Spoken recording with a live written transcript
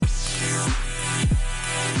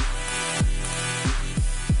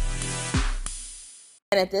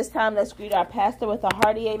And at this time, let's greet our pastor with a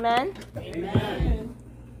hearty amen. Amen.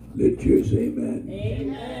 Let church say amen.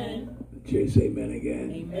 Amen. Let church say amen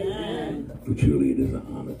again. Amen. For truly it is an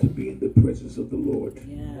honor to be in the presence of the Lord.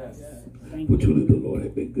 Yes. For truly the Lord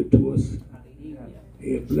has been good to us.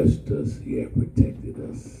 He has blessed us. He has protected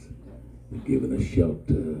us. Given us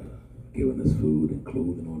shelter. Given us food and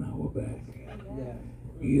clothing on our back.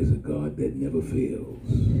 He is a God that never fails.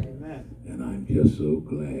 Amen. And I'm just so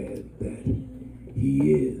glad that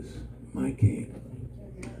He is my King.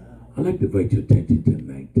 I'd like to invite your attention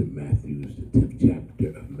tonight to Matthew's, the 10th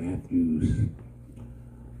chapter of Matthew's,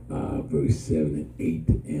 verse 7 and 8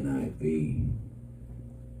 NIV.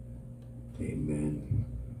 Amen.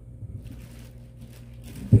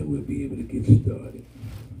 And then we'll be able to get started.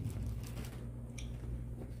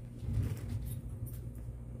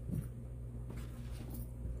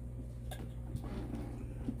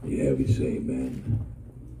 Yeah, we say amen.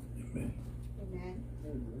 Amen. Amen.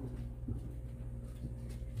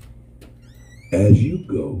 As you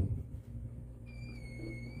go,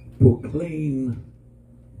 proclaim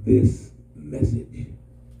this message.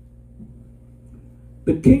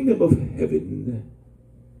 The kingdom of heaven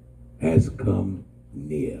has come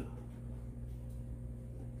near.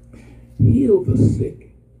 Heal the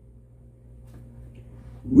sick.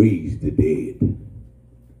 Raise the dead.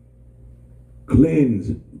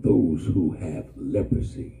 Cleanse those who have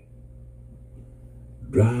leprosy.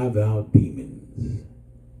 Drive out demons.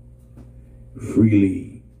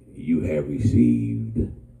 Freely you have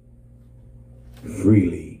received,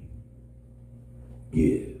 freely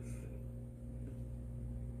give.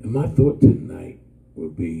 And my thought tonight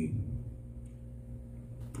would be,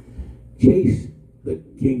 chase the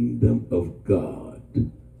kingdom of God,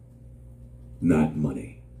 not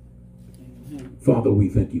money. Father, we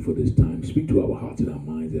thank you for this time. Speak to our hearts and our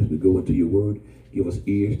minds as we go into your word. Give us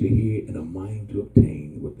ears to hear and a mind to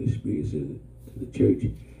obtain what the Spirit says to the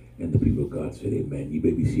church. And the people of God said, amen. You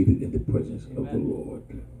may be seated in the presence of the Lord.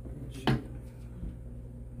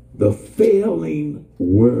 The failing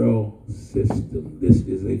world system. This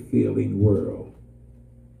is a failing world.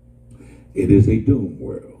 It is a doomed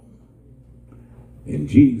world. And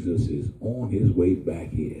Jesus is on his way back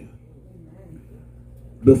here.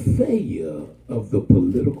 The failure of the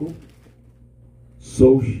political,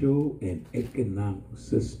 social, and economic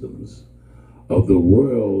systems of the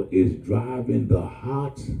world is driving the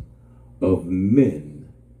hearts of men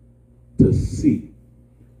to seek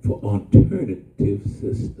for alternative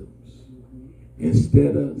systems.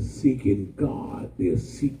 Instead of seeking God, they're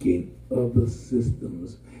seeking other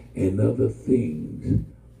systems and other things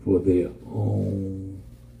for their own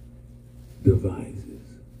devices.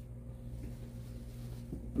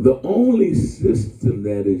 The only system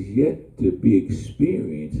that is yet to be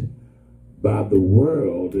experienced by the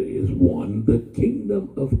world is one, the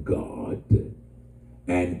kingdom of God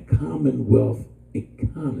and commonwealth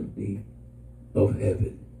economy of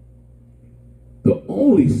heaven. The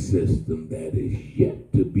only system that is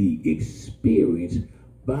yet to be experienced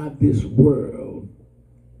by this world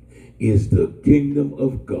is the kingdom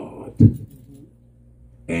of God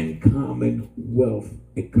and commonwealth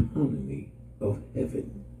economy of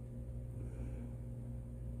heaven.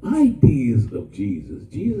 Ideas of Jesus.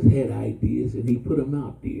 Jesus had ideas and he put them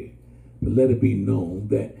out there to let it be known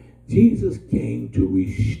that Jesus came to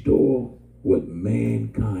restore what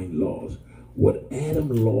mankind lost. What Adam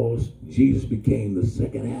lost, Jesus became the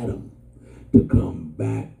second Adam to come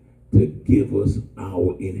back to give us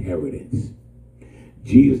our inheritance.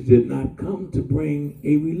 Jesus did not come to bring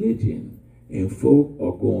a religion, and folk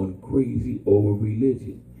are going crazy over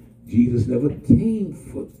religion. Jesus never came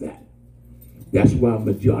for that. That's why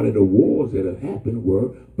majority of the wars that have happened were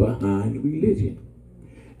behind religion.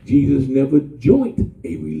 Jesus never joined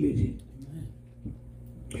a religion.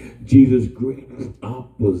 Jesus' greatest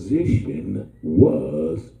opposition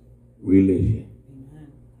was religion.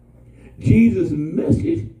 Jesus'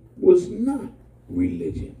 message was not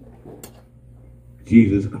religion.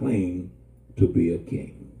 Jesus claimed to be a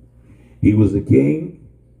king. He was a king,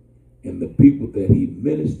 and the people that he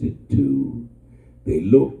ministered to, they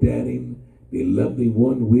looked at him. They loved him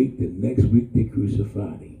 1 week, the next week they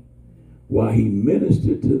crucified him. While he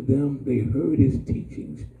ministered to them, they heard his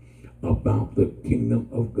teachings about the kingdom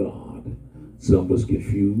of God. Some was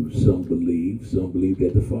confused, some believed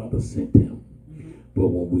that the Father sent him. But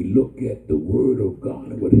when we look at the word of God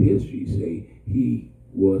and what history say, he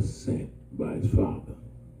was sent by his Father.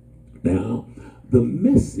 Now, the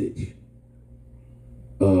mission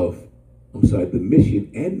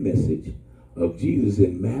and message of Jesus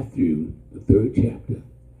in Matthew, the 3rd chapter.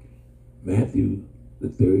 Matthew, the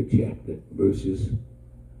 3rd chapter, verses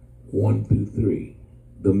 1 through 3.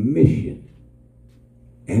 the mission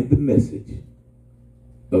and the message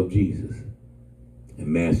of Jesus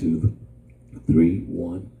in Matthew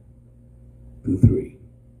 3:1-3.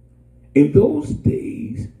 In those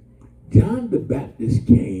days, John the Baptist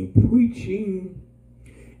came preaching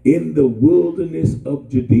in the wilderness of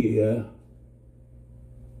Judea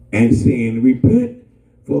and saying, repent,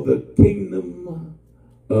 for the kingdom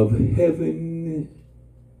of heaven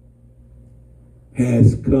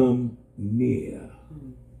has come near.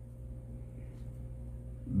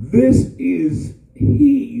 This is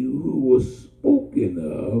he who was spoken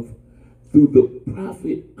of through the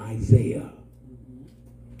prophet Isaiah,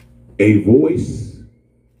 a voice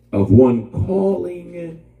of one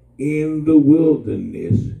calling in the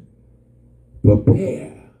wilderness,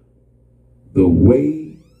 prepare the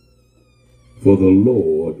way for the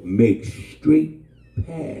Lord, make straight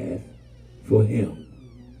path for him.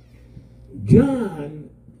 John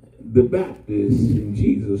the Baptist and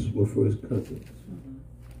Jesus were first cousins.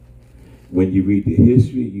 When you read the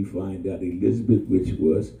history, you find out Elizabeth, which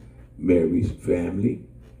was Mary's family,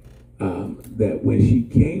 that when she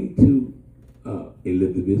came to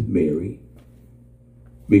Elizabeth, Mary,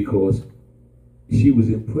 because she was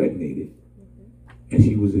impregnated, and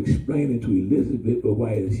she was explaining to Elizabeth, but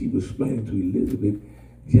while she was explaining to Elizabeth,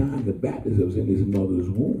 John the Baptist that was in his mother's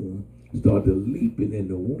womb started leaping in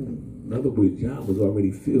the womb. In other words, John was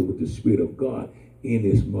already filled with the Spirit of God in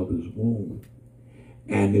his mother's womb.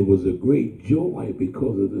 And it was a great joy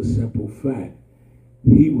because of the simple fact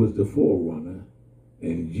he was the forerunner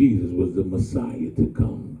and Jesus was the Messiah to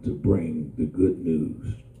come to bring the good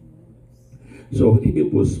news. So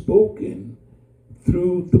it was spoken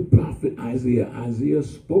through the prophet Isaiah. Isaiah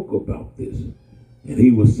spoke about this, and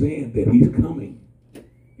he was saying that he's coming.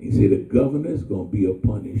 He said the governor's going to be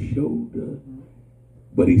upon his shoulder,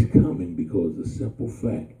 but he's coming because the simple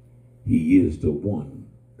fact he is the one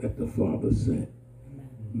that the Father sent.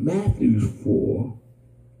 Matthew 4,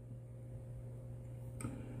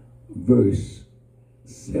 verse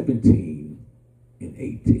 17 and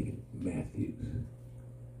 18. Matthew.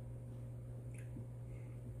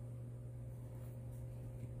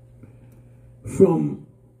 From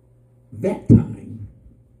that time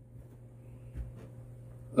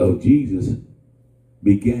of Jesus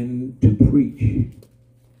began to preach,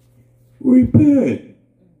 repent,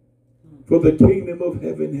 for the kingdom of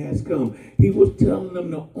heaven has come. He was telling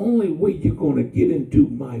them the only way you're going to get into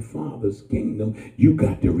my Father's kingdom, you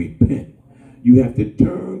got to repent. You have to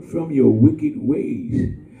turn from your wicked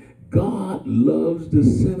ways. God loves the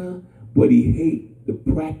sinner, but he hates the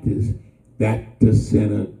practice that the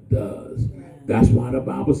sinner does. That's why the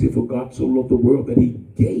Bible says, for God so loved the world that he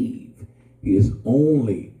gave his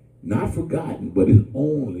only, not forgotten, but his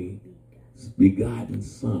only begotten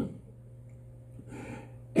Son.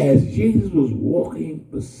 As Jesus was walking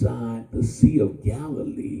beside the Sea of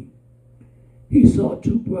Galilee, he saw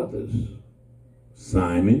two brothers,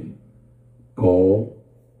 Simon, called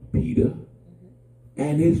Peter,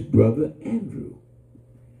 and his brother Andrew.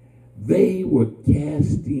 They were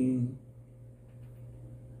casting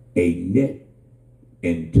a net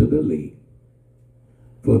into the lake,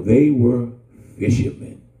 for they were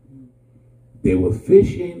fishermen. They were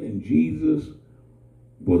fishing, and Jesus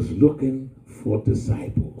was looking for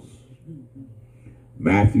disciples.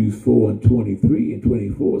 Matthew 4:23 and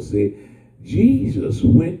 24 said, Jesus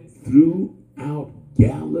went throughout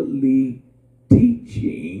Galilee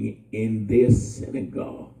teaching in their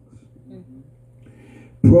synagogues,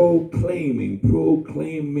 proclaiming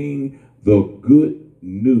the good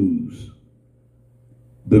news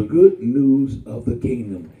of the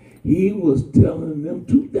kingdom. He was telling them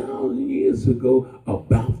 2,000 years ago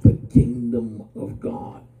about the kingdom of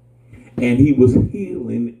God. And he was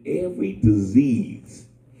healing every disease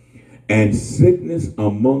and sickness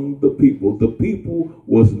among the people. The people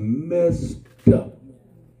was messed up.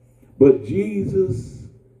 But Jesus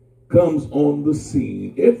comes on the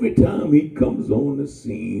scene. Every time he comes on the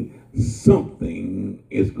scene, something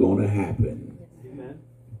is going to happen. Amen.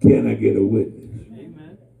 Can I get a witness?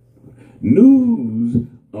 Amen. News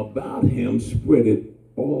about him spread it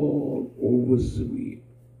all over Syria.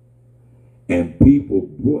 And people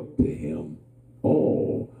brought to him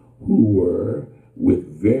all who were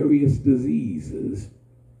with various diseases,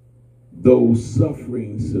 those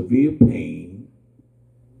suffering severe pain,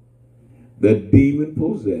 the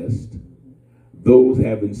demon-possessed, those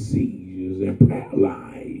having seizures and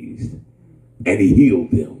paralyzed, and he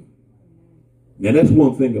healed them. Now that's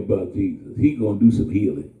one thing about Jesus. He's going to do some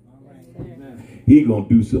healing. He's going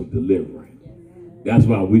to do some delivering. That's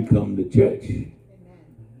why we come to church.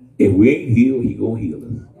 If we ain't healed, he going to heal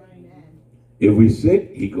us. If we're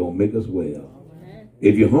sick, he going to make us well.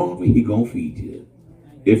 If you're hungry, he gonna feed you.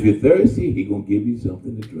 If you're thirsty, he gonna give you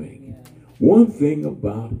something to drink. One thing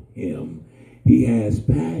about him, he has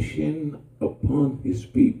passion upon his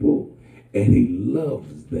people, and he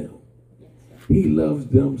loves them. He loves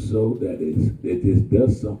them so that it just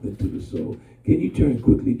does something to the soul. Can you turn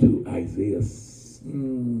quickly to Isaiah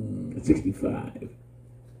 65?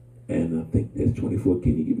 And I think that's 24.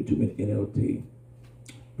 Can you give it to me in NLT?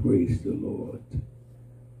 Praise the Lord.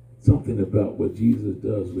 Something about what Jesus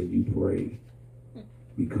does when you pray,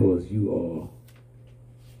 because you are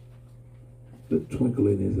the twinkle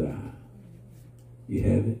in his eye. You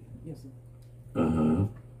have it? Yes, sir. Uh-huh.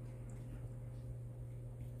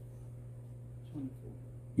 24.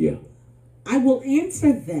 Yeah. I will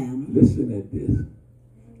answer them Listen at this.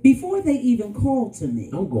 before they even call to me.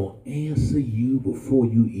 I'm going to answer you before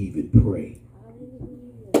you even pray.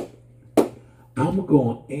 I'm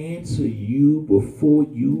going to answer you before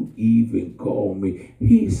you even call me.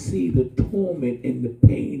 He see the torment and the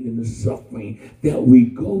pain and the suffering that we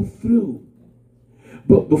go through.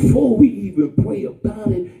 But before we even pray about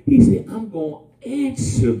it, he said, I'm going to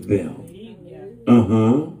answer them.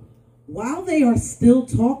 Uh-huh. While they are still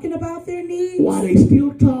talking about their needs, While they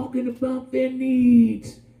still talking about their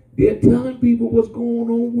needs, they're telling people what's going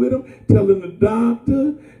on with them, telling the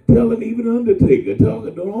doctor, telling even the undertaker,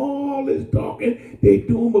 talking, doing all this talking. They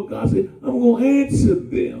doing what God said, I'm going to answer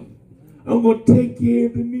them. I'm going to take care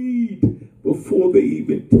of the need before they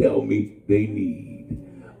even tell me they need.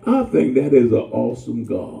 I think that is an awesome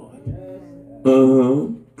God. Uh-huh.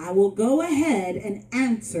 I will go ahead and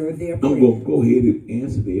answer their I'm prayers. going to go ahead and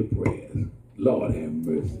answer their prayers. Lord have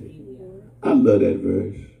mercy. I love that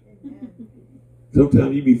verse.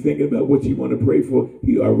 Sometimes you be thinking about what you want to pray for.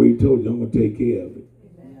 He already told you, I'm going to take care of it.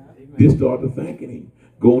 Just start to thanking him.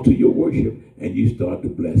 Go into your worship and you start to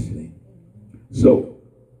blessing him. So,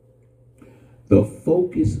 the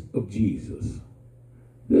focus of Jesus.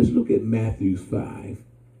 Let's look at Matthew 5,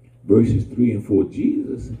 verses 3 and 4.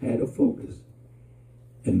 Jesus had a focus.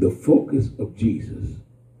 And the focus of Jesus,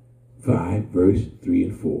 5, verse 3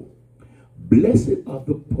 and 4. Blessed are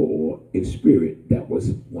the poor in spirit. That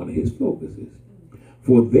was one of his focuses.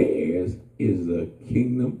 For theirs is the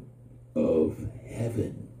kingdom of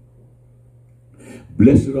heaven.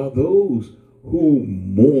 Blessed are those who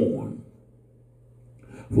mourn,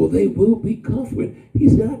 for they will be comforted. He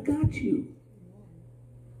said, I got you.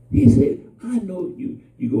 He said, I know you.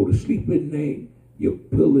 You go to sleep at night, your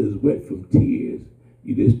pillow is wet from tears.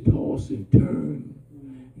 You just toss and turn.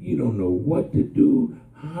 You don't know what to do,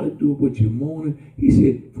 how to do what you're mourning. He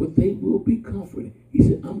said, for they will be comforted. He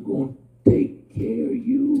said, I'm going to take care of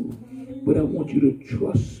you. But I want you to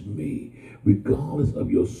trust me. Regardless of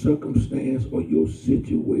your circumstance or your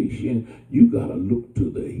situation, you got to look to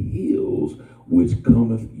the hills which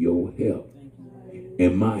cometh your help.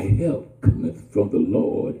 And my help cometh from the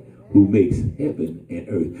Lord who makes heaven and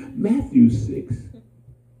earth. Matthew 6,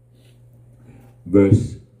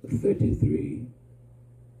 verse 33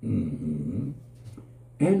 and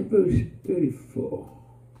verse 34.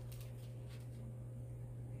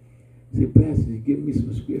 Say, Pastor, give me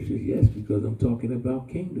some scriptures. Yes, because I'm talking about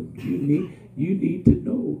kingdom. You need to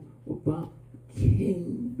know about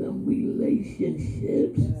kingdom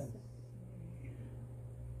relationships.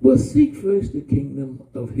 But seek first the kingdom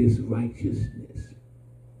of his righteousness.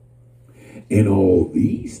 And all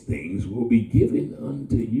these things will be given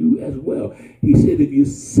unto you as well. He said, if you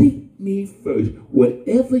seek me first,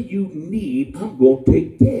 whatever you need, I'm going to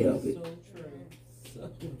take care of it. So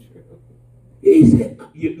true. He said,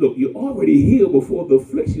 look, you're already healed before the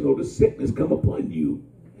affliction or the sickness come upon you.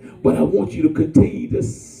 But I want you to continue to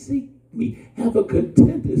seek me. Have a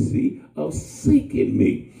contingency of seeking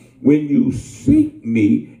me. When you seek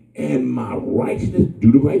me and my righteousness,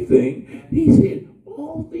 do the right thing. He said,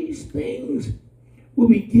 all these things will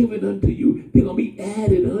be given unto you. They're going to be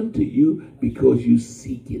added unto you because you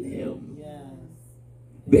seeking him. Yes.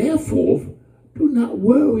 Therefore, do not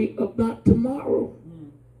worry about tomorrow.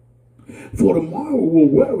 For tomorrow will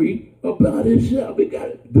worry about itself.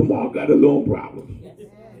 Tomorrow got its own problems. Yes.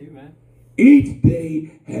 Amen. Each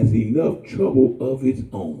day has enough trouble of its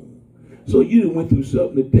own. So you went through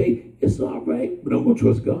something today, it's all right, but I'm going to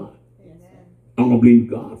trust God. I'm going to believe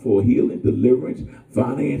God for healing, deliverance,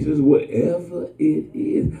 finances, whatever it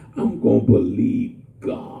is. I'm going to believe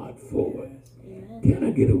God for it. Can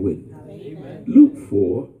I get a witness? Amen. Luke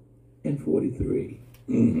 4 and 43.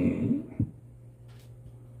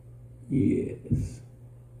 Yes.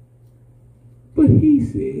 But he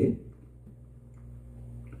said,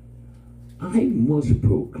 I must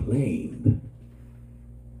proclaim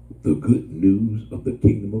the good news of the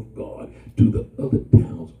kingdom of God to the other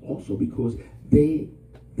towns also, because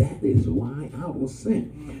that is why I was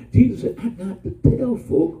sent. Jesus said, I got to tell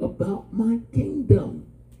folk about my kingdom.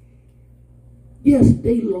 Yes,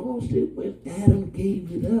 they lost it when Adam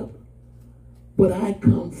gave it up. But I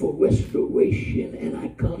come for restoration, and I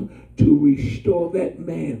come to restore that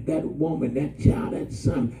man, that woman, that child, that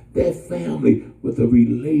son, that family with a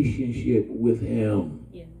relationship with him.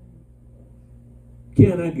 Yeah.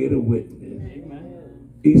 Can I get a witness? Amen.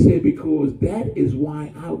 He said, because that is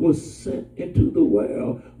why I was sent into the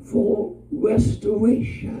world, for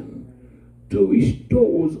restoration. To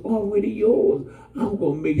restore what's already yours. I'm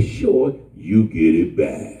going to make sure you get it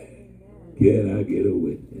back. Can I get a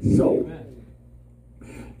witness? So,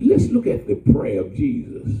 let's look at the prayer of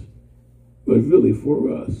Jesus, but really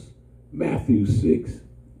for us. Matthew 6,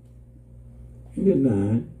 and then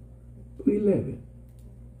 9 to 11.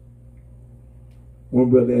 One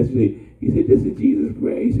brother asked me, he said, this is Jesus'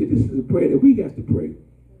 prayer. He said, this is a prayer that we got to pray.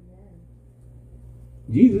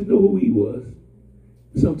 Jesus knew who he was.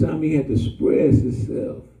 Sometimes he had to express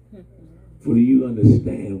himself for you to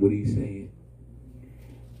understand what he's saying.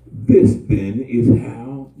 This then is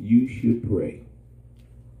how you should pray.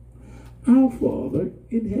 Our Father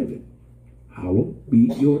in heaven, hallowed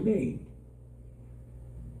be your name.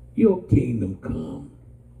 Your kingdom come.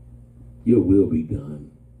 Your will be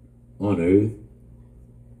done on earth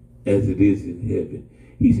as it is in heaven.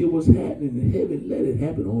 He said, what's happening in heaven, let it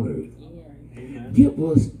happen on earth. Amen. Give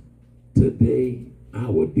us today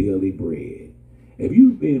our daily bread. If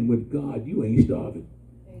you've been with God, you ain't starving.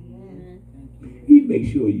 Amen. He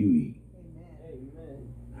makes sure you eat.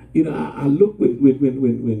 Amen. You know, I look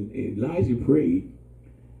when Elijah prayed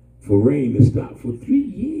for rain to stop for 3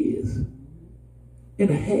 years and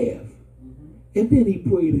a half. And then he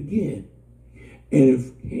prayed again. And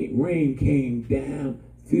if rain came down,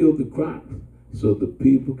 filled the crops so the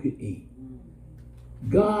people could eat.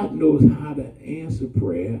 God knows how to answer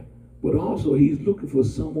prayer, but also he's looking for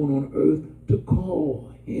someone on earth to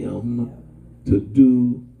call him to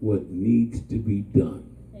do what needs to be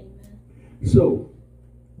done. Amen. So,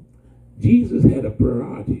 Jesus had a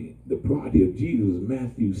priority. The priority of Jesus was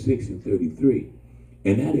Matthew 6 and 33.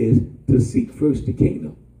 And that is to seek first the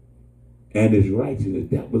kingdom and his righteousness.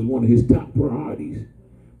 That was one of his top priorities.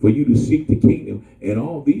 For you to seek the kingdom, and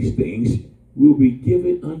all these things will be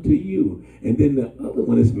given unto you. And then the other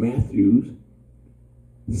one is Matthew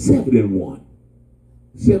 7 and 1.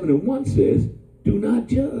 7 and 1 says, do not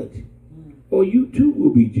judge, or you too will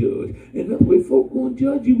be judged. In other words, folk won't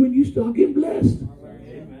judge you when you start getting blessed.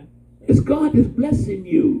 Amen. It's God that's blessing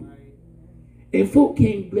you. And folk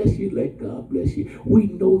can't bless you like God bless you. We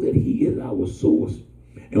know that he is our source.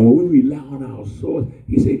 And when we rely on our source,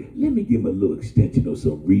 he said, let me give them a little extension of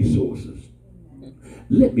some resources.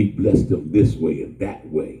 Let me bless them this way and that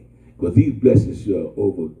way. Because these blessings shall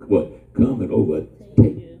come and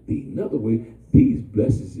overtake thee. In other words, these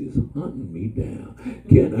blessings is hunting me down.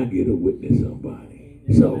 Can I get a witness, somebody?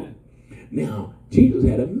 So, now, Jesus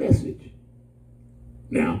had a message.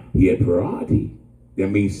 Now, he had priority. That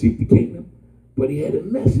means seek the kingdom. But he had a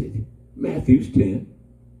message. Matthew 10.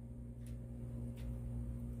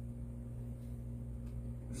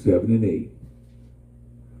 7 and 8.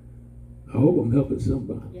 I hope I'm helping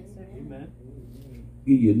somebody. Yes, sir. Amen.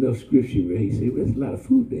 Give you enough scripture where he said, well, there's a lot of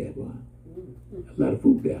food there, boy. A lot of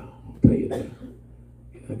food there. I'll tell you that.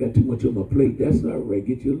 I got too much on my plate. That's all right.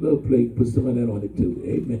 Get your little plate and put some of that on it too.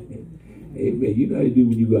 Amen. Amen. You know how to do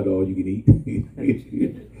when you got all you can eat.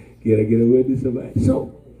 Can I get a witness, somebody?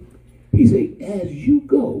 So, he said, as you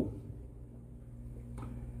go,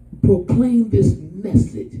 proclaim this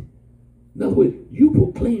message. In other words, you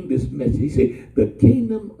proclaim this message. He said, the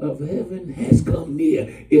kingdom of heaven has come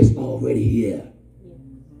near. It's already here.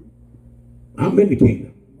 I'm in the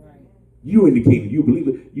kingdom. Right. You in the kingdom. You believe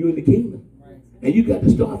it. You in the kingdom. Right. And you got to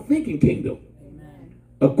start thinking kingdom. Amen.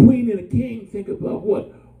 A queen and a king think about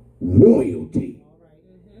what? Royalty.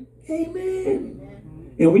 Right. Amen.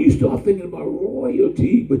 Amen. And when you start thinking about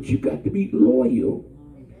royalty, but you got to be loyal,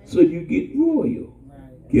 so you get royal.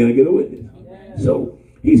 Right. Can I get a witness? Amen. So,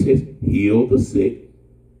 he says, heal the sick,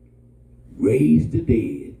 raise the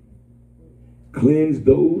dead, cleanse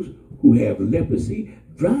those who have leprosy,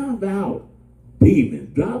 drive out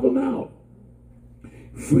demons, drive them out.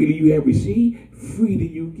 Freely you have received, freely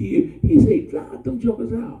you give. He said, drive them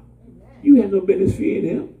jokers out. You have no business fearing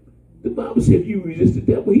him. The Bible said if you resist the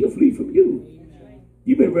devil, he'll flee from you.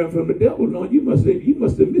 You've been running from the devil long. You must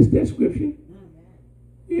have missed that scripture.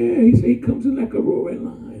 Yeah, he said he comes in like a roaring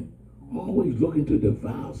lion, always looking to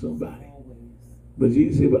devour somebody. But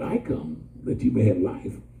Jesus said, but I come that you may have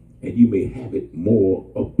life and you may have it more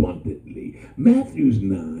abundantly. Matthew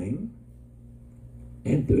 9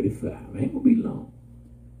 and 35. Ain't gonna be long.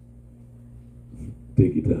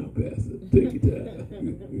 Take your time, Pastor. Take your time.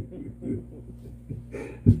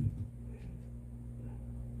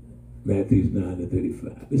 Matthew 9 and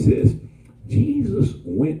 35. It says, Jesus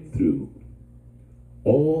went through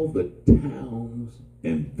all the towns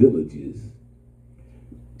and villages,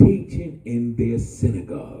 teaching in their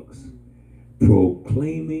synagogues,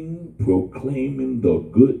 proclaiming the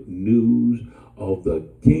good news of the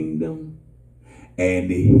kingdom, and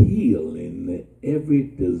healing every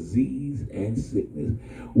disease and sickness.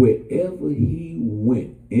 Wherever he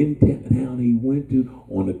went, in town he went to,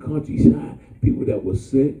 on the countryside, people that were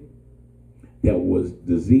sick, that was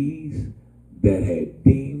diseased, that had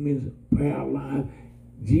demons, paralyzed,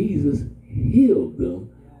 Jesus healed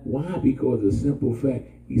them. Why? Because of the simple fact,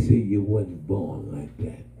 he said, you wasn't born like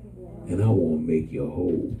that. And I want to make you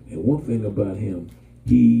whole. And one thing about him,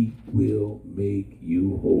 he will make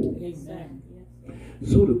you whole. Exactly.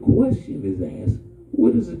 So the question is asked,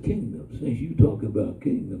 what is a kingdom? Since you talking about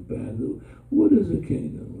kingdom, Pastor, what is a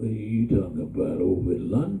kingdom? What are you talking about over in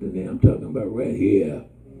London? I'm talking about right here.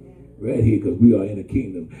 Right here, because we are in a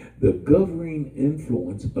kingdom. The governing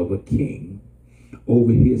influence of a king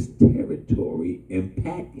over his territory,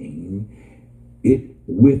 impacting it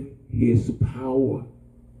with his power,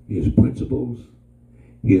 his principles,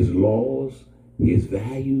 his laws, his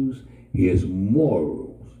values, his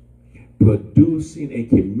morals, producing a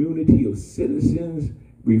community of citizens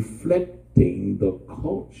reflecting the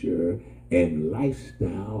culture and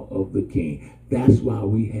lifestyle of the king. That's why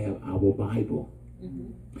we have our Bible.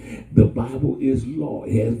 The Bible is law.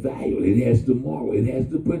 It has value. It has the moral. It has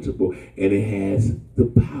the principle. And it has the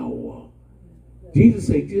power. Jesus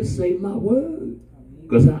said, just say my word,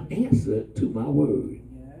 because I answer to my word.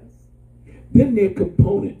 Then there are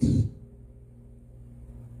components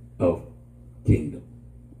of kingdom.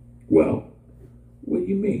 Well, what do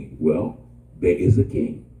you mean? Well, there is a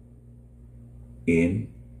king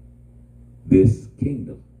in this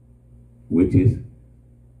kingdom, which is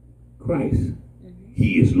Christ.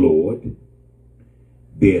 He is Lord.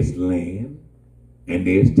 There's land and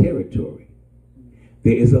there's territory.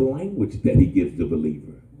 There is a language that he gives the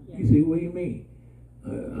believer. You say, what do you mean?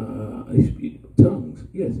 Tongues.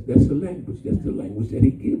 Yes, that's the language. That's the language that he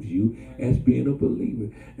gives you as being a believer.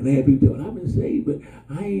 And I have people tell me, I've been saved, but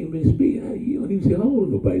I ain't been speaking. You don't even say hello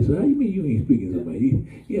to nobody. So how you mean you ain't speaking to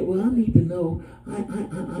somebody? Yeah, well, I need to know.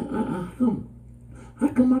 How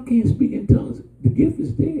come I can't speak in tongues? The gift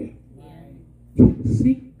is there.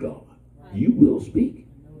 Seek God. You will speak.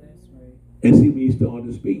 And see, when you start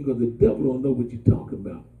to speak, because the devil don't know what you're talking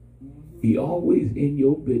about. He always in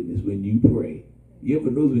your business when you pray. You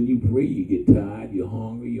ever notice when you pray, you get tired, you're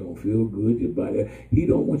hungry, you don't feel good, your body. He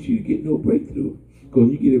don't want you to get no breakthrough. Because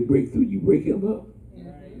when you get a breakthrough, you break him up.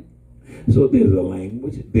 So there's a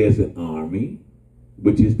language, there's an army,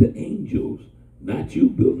 which is the angels. Not you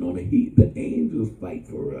building on the heat. The angels fight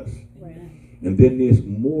for us. And then there's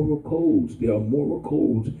moral codes. There are moral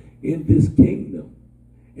codes in this kingdom.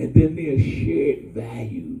 And then there are shared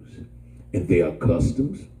values. And there are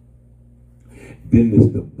customs. Then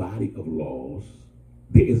there's the body of laws.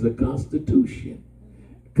 There is a constitution,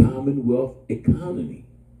 commonwealth economy.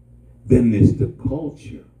 Then there's the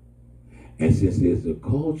culture. And since there's the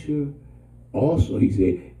culture, also he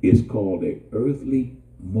said, it's called an earthly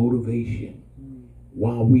motivation.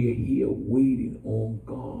 While we are here waiting on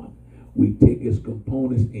God, we take his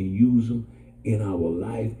components and use them in our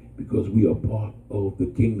life because we are part of the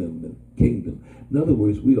kingdom. In other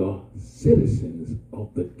words, we are citizens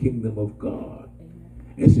of the kingdom of God.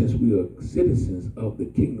 And since we are citizens of the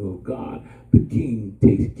kingdom of God, the king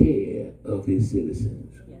takes care of his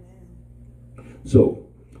citizens. So,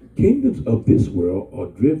 kingdoms of this world are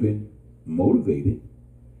driven, motivated,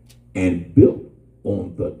 and built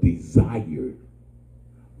on the desire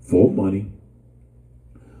for money,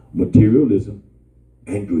 materialism,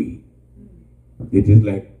 and greed. They're just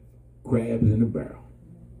like crabs in a barrel.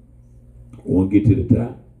 Want to get to the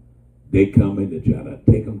top, they come in to try to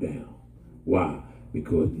take them down. Why?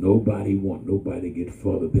 Because nobody to get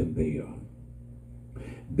further than they are.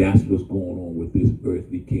 That's what's going on with this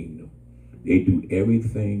earthly kingdom. They do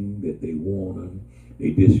everything that they want.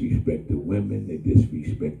 They disrespect the women. They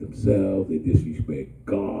disrespect themselves. They disrespect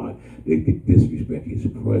God. They disrespect his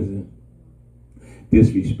presence.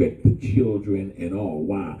 Disrespect the children and all.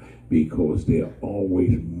 Why? Because they're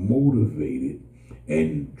always motivated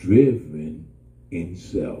and driven in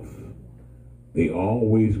self. They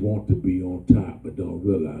always want to be on top, but don't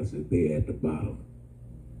realize that they're at the bottom.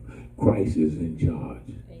 Christ is in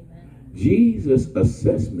charge. Amen. Jesus'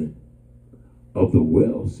 assessment of the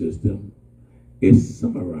world system is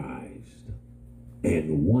summarized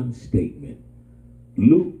in one statement.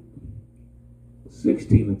 Luke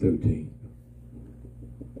 16 and 13.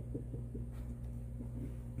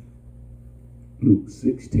 Luke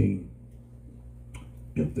 16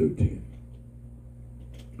 and 13.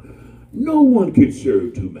 No one can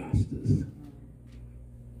serve two masters.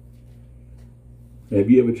 Have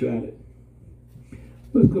you ever tried it?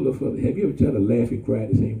 Let's go a little further. Have you ever tried to laugh and cry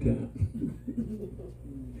at the same time?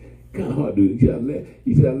 Kind of hard to do. You try to laugh.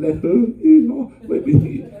 You try to laugh. But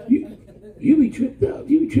you be tricked up.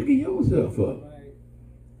 You be tricking yourself up.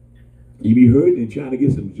 You be hurting and trying to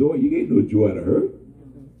get some joy. You get no joy out of hurt.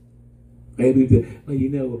 And people say, well, you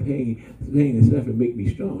know, pain and suffering make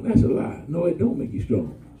me strong. That's a lie. No, it don't make you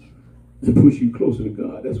strong. It push you closer to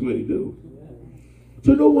God. That's what they do.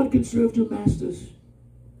 So no one can serve two masters.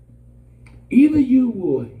 Either you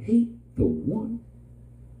will hate the one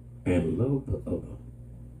and love the other,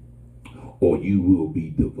 or you will be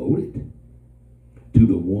devoted to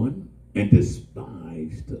the one and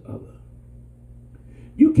despise the other.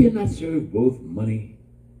 You cannot serve both money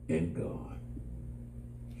and God.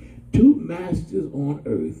 Two masters on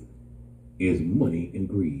earth is money and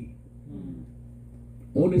greed.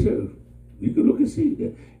 On this earth, you can look and see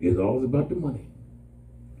that it's always about the money.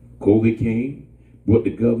 COVID came, brought the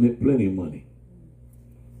government plenty of money.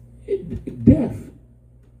 Death.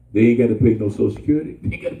 They ain't got to pay no Social Security.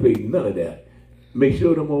 They ain't got to pay none of that. Make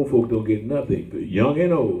sure them old folks don't get nothing. Young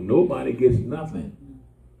and old, nobody gets nothing.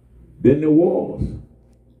 Then the wars.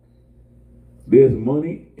 There's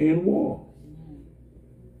money and war.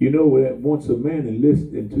 You know that once a man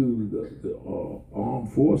enlists into the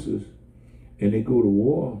armed forces and they go to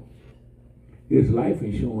war, his life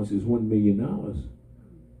insurance is $1 million.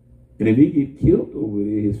 And if he get killed over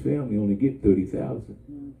there, his family only get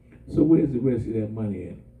 $30,000. So where's the rest of that money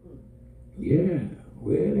at? Yeah,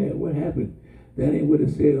 where that? What happened? That ain't what it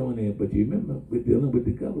said on there. But you remember, we're dealing with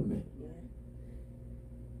the government.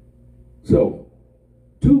 So,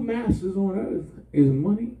 two masters on earth is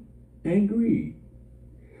money and greed.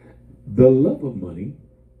 The love of money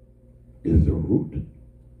is the root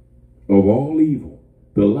of all evil.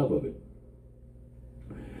 The love of it.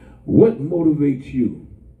 What motivates you?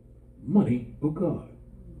 Money or God?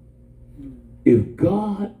 If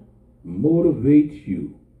God motivates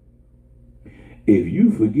you, if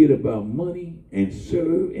you forget about money and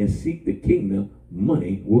serve and seek the kingdom,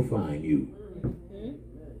 money will find you.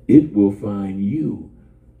 It will find you.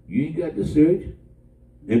 You ain't got to search.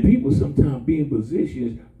 And people sometimes be in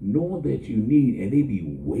positions knowing that you need, and they be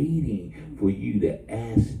waiting for you to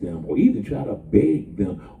ask them or even try to beg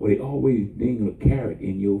them, or they always ding a carrot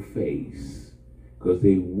in your face because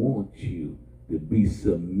they want you to be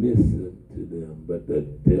submissive to them. But the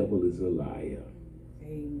devil is a liar.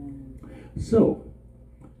 Amen. So,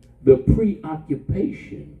 the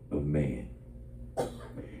preoccupation of man.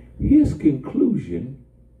 His conclusion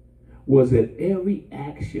was that every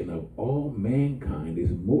action of all mankind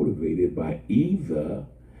is motivated by either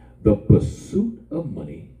the pursuit of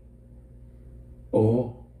money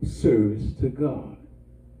or service to God.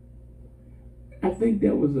 I think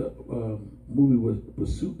that was a movie, was The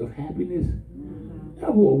Pursuit of Happiness.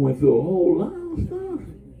 That boy went through a whole lot of stuff.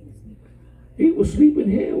 He was sleeping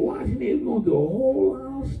here watching it. He was going through a whole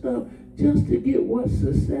lot of stuff just to get what?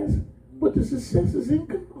 Success. But the success is in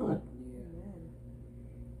God.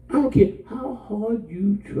 I don't care how hard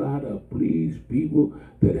you try to please people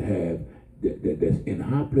that's in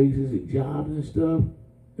high places and jobs and stuff.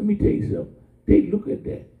 Let me tell you something. They look at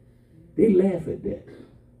that. They laugh at that.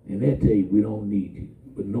 And they tell you, we don't need you.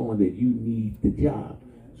 But knowing that you need the job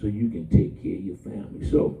so you can take care of your family.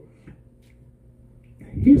 So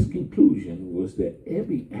his conclusion was that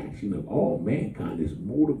every action of all mankind is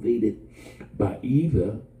motivated by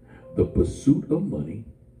either the pursuit of money,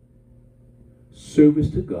 service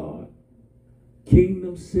to God,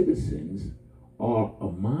 kingdom citizens are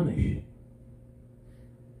admonished,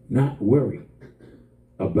 not worry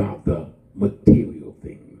about the material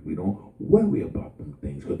things. We don't worry about them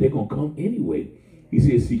things because they're going to come anyway. He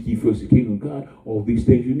says, seek ye first the kingdom of God. All these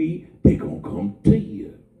things you need, they're going to come to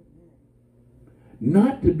you.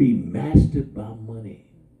 Not to be mastered by money.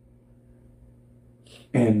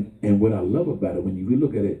 And what I love about it, when you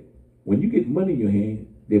look at it, when you get money in your hand,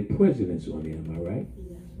 they're presidents on there, am I right?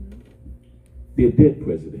 Yeah. They're dead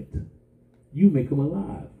presidents. You make them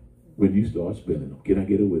alive when you start spending them. Can I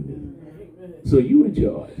get a witness? So you in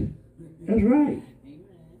charge. That's right.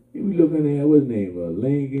 You be looking at, what's his name,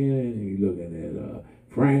 Lincoln, and you looking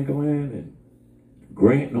at Franklin and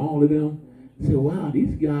Grant and all of them. Say, wow,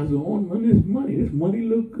 these guys are on this money. This money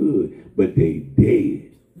look good. But they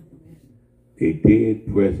dead. They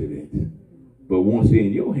dead presidents. But once they're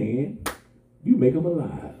in your hand, you make them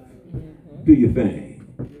alive. Do your thing.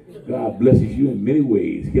 God blesses you in many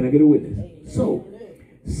ways. Can I get a witness? So,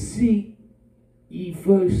 seek ye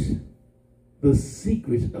first the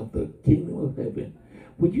secrets of the kingdom of heaven.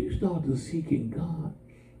 When you start to seeking God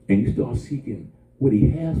and you start seeking what he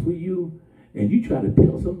has for you, and you try to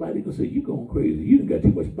tell somebody, they're going to say, you're going crazy. You done got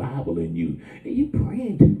too much Bible in you. And you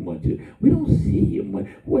praying too much. We don't see you much.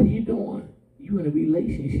 What are you doing? You're in a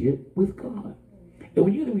relationship with God. And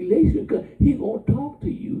when you're in a relationship with God, he's going to talk to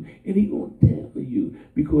you and he's going to tell you,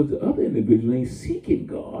 because the other individual ain't seeking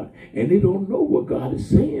God and they don't know what God is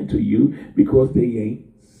saying to you because they ain't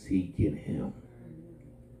seeking him.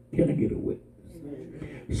 Can I get a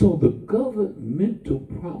witness? So the governmental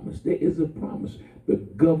promise, there is a promise. The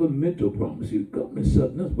governmental promise. The government is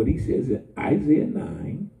something else, but he says in Isaiah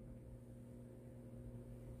 9,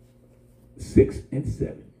 6 and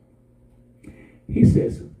 7. He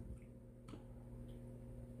says,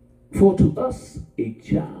 for to us a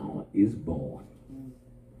child is born.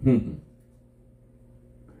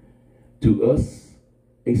 To us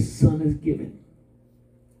a son is given.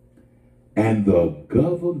 And the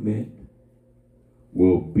government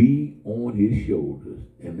will be on his shoulders.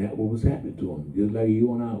 And that's what was happening to him, just like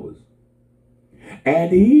you on ours.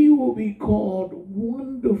 And he will be called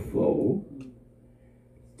Wonderful,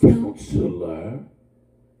 Counselor,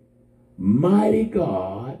 Mighty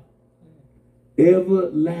God,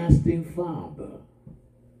 Everlasting Father,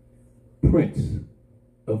 Prince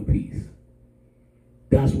of Peace.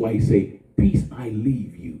 That's why he say, peace I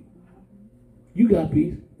leave you. You got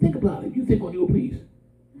peace. Think about it. You think on your peace.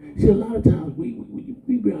 See, a lot of times we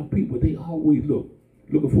around people, they always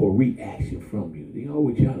looking for a reaction from you. They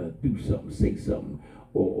always trying to do something, say something,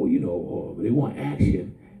 or they want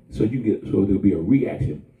action, so there'll be a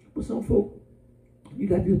reaction. But some folk, you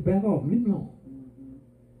got to just back off, leave them alone.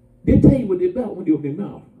 They'll tell you what they're about when you open their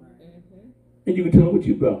mouth. And you can tell them what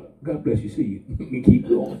you're about. God bless you, see you. You keep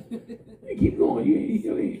going. You keep going.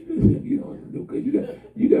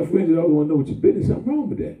 You got friends that always want to know what your business. Something wrong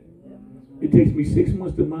with that. It takes me 6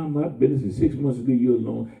 months to mind my business and 6 months to leave you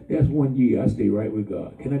alone. That's 1 year. I stay right with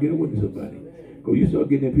God. Can I get a witness, somebody? Because you start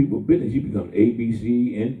getting in people's business, you become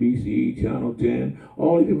ABC, NBC, Channel 10,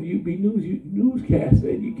 all these different. You be newscaster,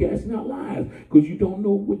 and you casting out lies because you don't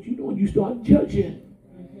know what you're doing. You start judging.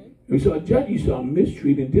 You start judging. You start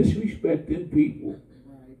mistreating, disrespecting people.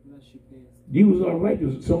 You was all right.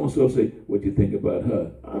 Someone say, what you think about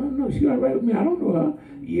her? I don't know. She all right with me. I don't know her.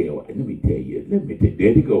 Yeah, well, let me tell you.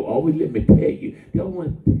 There they go. Always let me tell you. They don't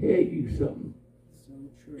want to tell you something. So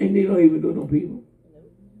true. And they don't even know no people.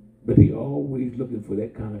 But they always looking for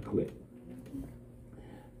that kind of clip.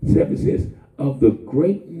 7 says, of the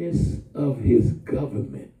greatness of his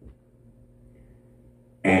government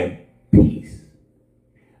and peace,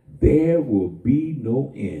 there will be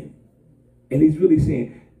no end. And he's really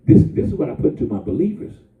saying, this is what I put to my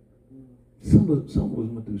believers. Some of us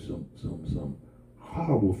went through some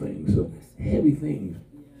horrible things, some heavy things,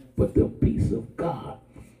 but the peace of God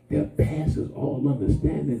that passes all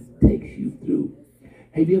understanding takes you through.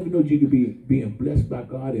 Have you ever known you could be being blessed by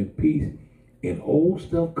God in peace, and old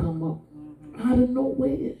stuff come up out of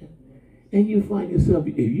nowhere, and you find yourself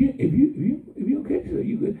if you don't catch yourself,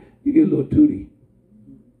 you get a little tooty,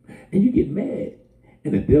 and you get mad,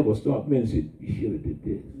 and the devil start mentioning, you should have did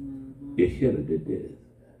this, you should have did this.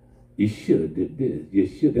 You should have did this. You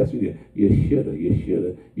should. That's what you should have. You should have. You should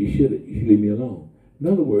have. You should leave me alone. In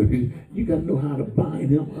other words, you got to know how to bind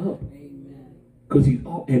him up. Because he's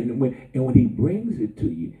all, and when he brings it to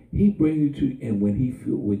you, he brings it to you. And when he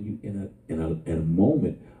feel when you in a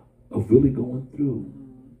moment of really going through,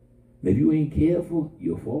 and if you ain't careful,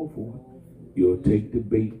 you'll fall for it. You'll take the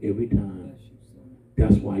bait every time.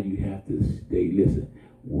 That's why you have to stay. Listen,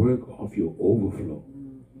 work off your overflow.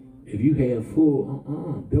 If you have full,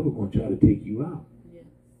 devil gonna try to take you out. Yeah.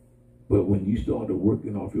 But when you start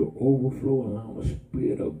working off your overflow, allowing the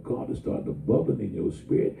Spirit of God to start to bubble in your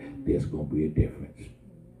spirit, there's gonna be a difference.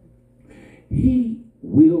 He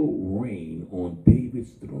will reign on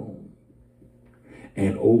David's throne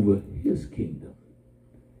and over his kingdom,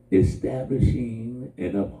 establishing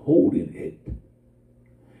and upholding it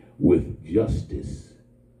with justice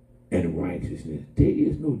and righteousness. There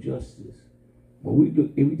is no justice. When we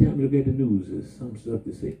look, every time we look at the news, there's some stuff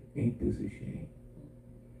to say, ain't this a shame?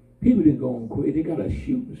 People didn't go on crazy. They got a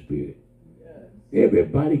shooting spirit. Yes.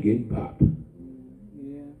 Everybody getting popped.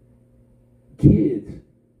 Yeah. Kids.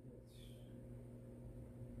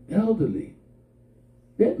 Elderly.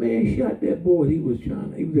 That man shot that boy. He was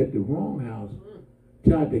at the wrong house.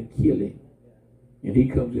 Tried to kill him. And he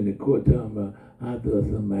comes in the court talking about, I thought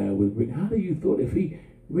somebody was bringing. How do you thought if he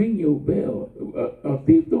ring your bell. A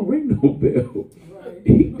thief don't ring no bell.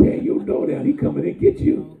 He tear your door down. He coming and get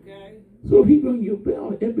you. Okay. So if he rung your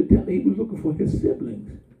bell, evidently he was looking for his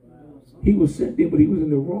siblings. He was sent there, but he was in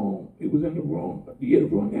the wrong. He had the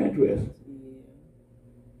wrong address.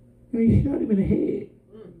 And he shot him in the head.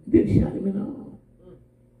 Then shot him in the arm.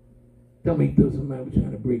 Tell me he thought somebody was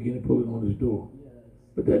trying to break in and pull it on his door.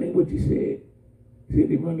 But that ain't what you said. He said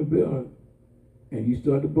they rung the bell and you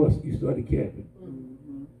start the bus, you start the cabin.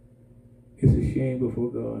 It's a shame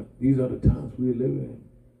before God. These are the times we're living in.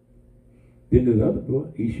 Then there's the other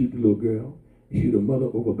boy, he shoot the little girl. He shoot a mother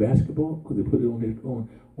over basketball because they put it on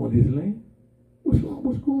his lane. What's wrong?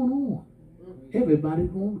 What's going on? Everybody's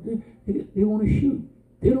going, they want to shoot.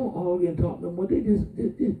 They don't argue and talk no more. They just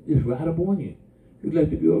ride up on you. It's like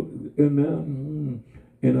the girl in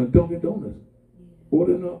Dunkin' Donuts.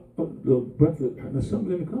 Ordering the breakfast and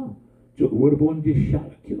something in the car. Took a word up on and just shot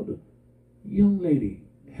her, killed her. Young lady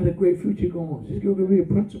had a great future going. She's going to be a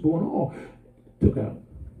principal and all. Took out.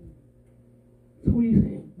 So what are you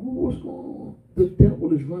saying? What's going on? The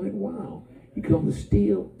devil is running wild. He comes to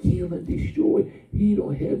steal, kill, and destroy. He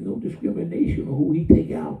don't have no discrimination on who he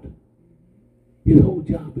take out. His whole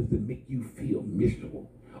job is to make you feel miserable.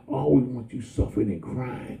 Always want you suffering and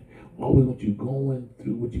crying. Always want you going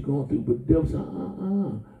through what you're going through. But the devil says,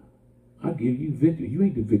 I'll give you victory. You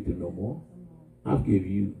ain't the victim no more. I'll give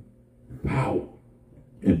you power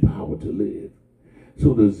and power to live.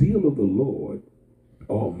 So the zeal of the Lord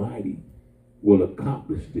Almighty will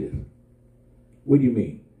accomplish this. What do you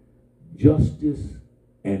mean? Justice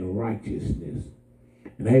and righteousness.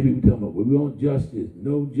 And I have people talking about, well, we want justice,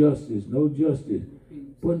 no justice,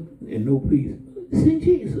 but and no peace. It's in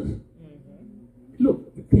Jesus.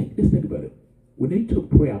 Look, let's think about it. When they took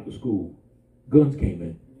prayer out to school, guns came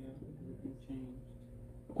in.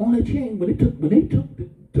 All that changed. When they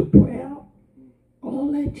took prayer out,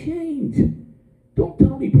 all that changed. Don't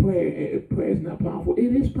tell me prayer is not powerful.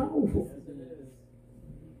 It is powerful.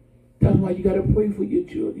 That's why you got to pray for your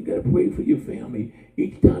children. You got to pray for your family.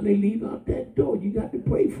 Each time they leave out that door, you got to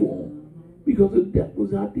pray for them. Because the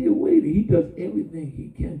devil's out there waiting. He does everything he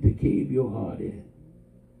can to cave your heart in.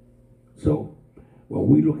 So, when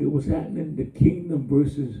we look at what's happening, the kingdom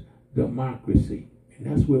versus democracy. And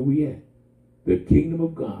that's where we at. The kingdom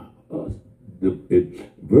of God, us,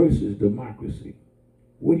 versus democracy.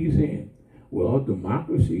 What are you saying? Well,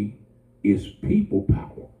 democracy is people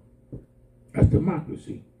power. That's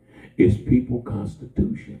democracy. It's people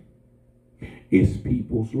constitution. It's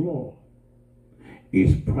people's law.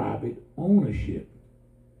 It's private ownership.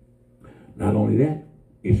 Not only that,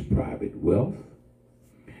 it's private wealth.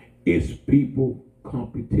 It's people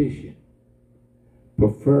competition,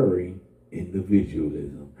 preferring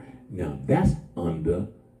individualism. Now that's under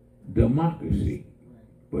democracy.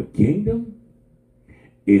 But kingdom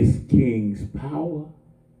is king's power,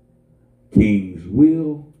 king's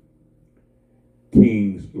will,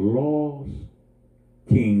 king's laws,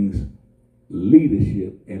 king's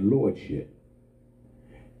leadership and lordship,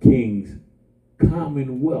 king's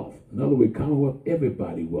commonwealth. In other words, commonwealth,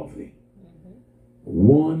 everybody wealthy.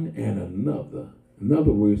 One and another. In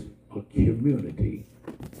other words, a community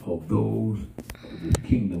of those of the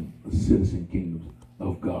kingdom, the citizen kingdoms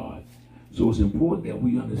of God. So it's important that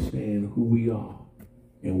we understand who we are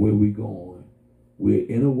and where we're going. We're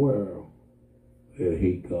in a world that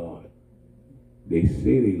hate God. They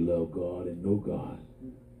say they love God and know God.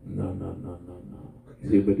 No. He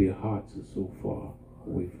said, but their hearts are so far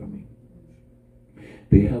away from Him.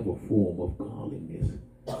 They have a form of godliness,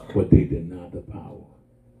 but they deny the power.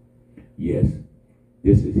 Yes,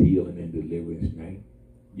 this is healing and deliverance night.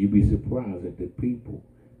 You'd be surprised at the people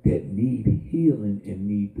that need healing and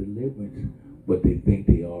need deliverance, but they think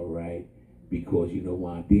they all right because you know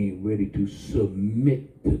why? They ain't ready to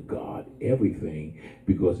submit to God everything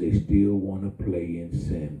because they still want to play in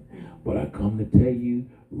sin. But I come to tell you,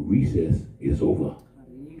 recess is over.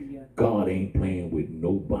 God ain't playing with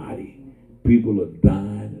nobody. People are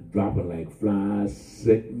dying, dropping like flies,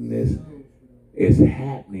 sickness is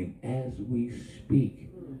happening as we speak.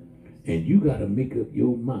 And you got to make up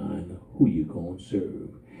your mind who you're going to serve.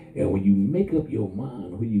 And when you make up your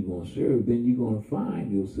mind who you're going to serve, then you're going to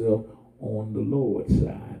find yourself on the Lord's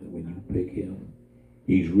side when you pick Him.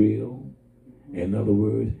 He's real. In other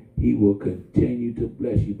words, He will continue to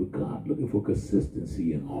bless you. But God's looking for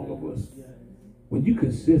consistency in all of us. When you're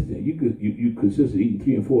consistent, you consistent eating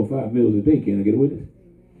 3 and 4 or 5 meals a day. Can I get a witness?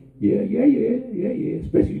 Yeah.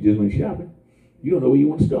 Especially if you just went shopping. You don't know where you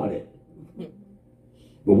want to start at.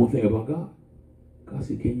 But one thing about God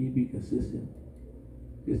said, can you be consistent?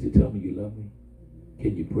 Just to tell me you love me?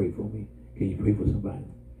 Can you pray for me? Can you pray for somebody?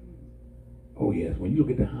 Oh yes, when you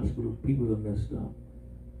look at the hospitals, people are messed up.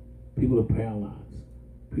 People are paralyzed.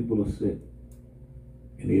 People are sick.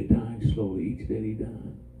 And they're dying slowly. Each day they're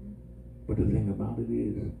dying. But the thing about it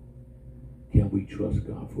is, can we trust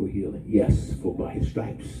God for healing? Yes, for by his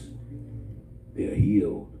stripes, they're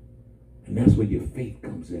healed. And that's where your faith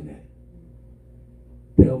comes in at.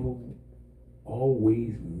 Devil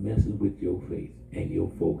always messes with your faith and your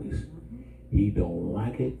focus. He don't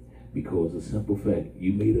like it because the simple fact,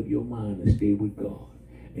 you made up your mind to stay with God.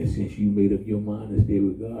 And since you made up your mind to stay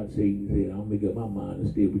with God, Satan said, I'll make up my mind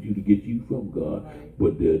to stay with you to get you from God.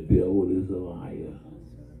 But the devil is a liar.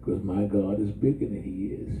 Because my God is bigger than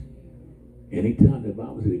he is. Anytime the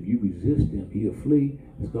Bible says if you resist him, he'll flee.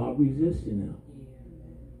 Start resisting him.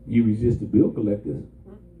 You resist the bill collectors.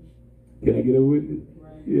 Can I get a witness?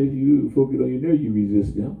 Yes, you folk get on your nerves, you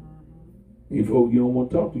resist them. And folk you don't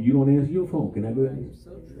want to talk to, you don't answer your phone. Can I go ahead?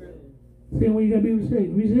 Same way you got to be able to say,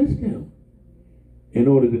 resist him. In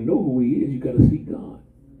order to know who he is, you got to seek God.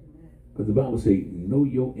 Because the Bible says, know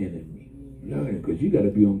your enemy. Learn it, because you got to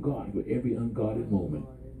be on guard for every unguarded moment.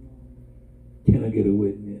 Can I get a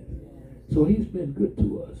witness? So he's been good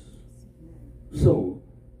to us. So,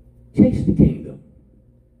 chase the kingdom,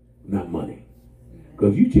 not money.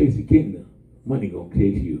 Because you chase the kingdom, money going to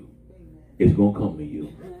chase you. It's going to come to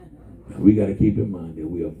you. And we got to keep in mind that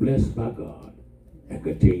we are blessed by God and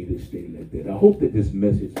continue to stay like that. I hope that this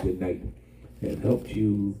message tonight has helped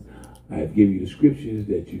you. I have given you the scriptures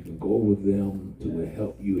that you can go with them to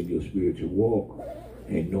help you in your spiritual walk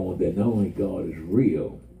and knowing that not only God is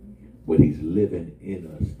real, but he's living in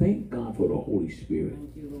us. Thank God for the Holy Spirit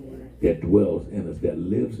that dwells in us, that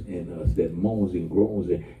lives in us, that moans and groans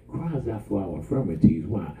and cries out for our infirmities.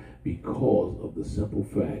 Why? Because of the simple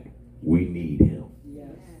fact we need him.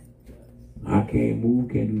 I can't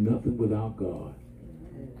move, can't do nothing without God.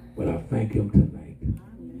 But I thank him tonight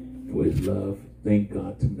for his love. Thank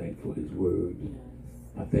God tonight for his word.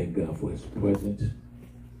 I thank God for his presence.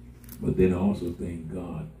 But then I also thank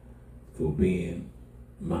God for being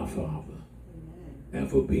my Father and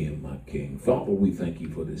for being my King. Father, we thank you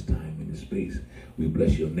for this time and this space. We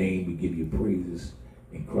bless your name. We give you praises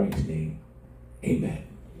in Christ's name. Amen.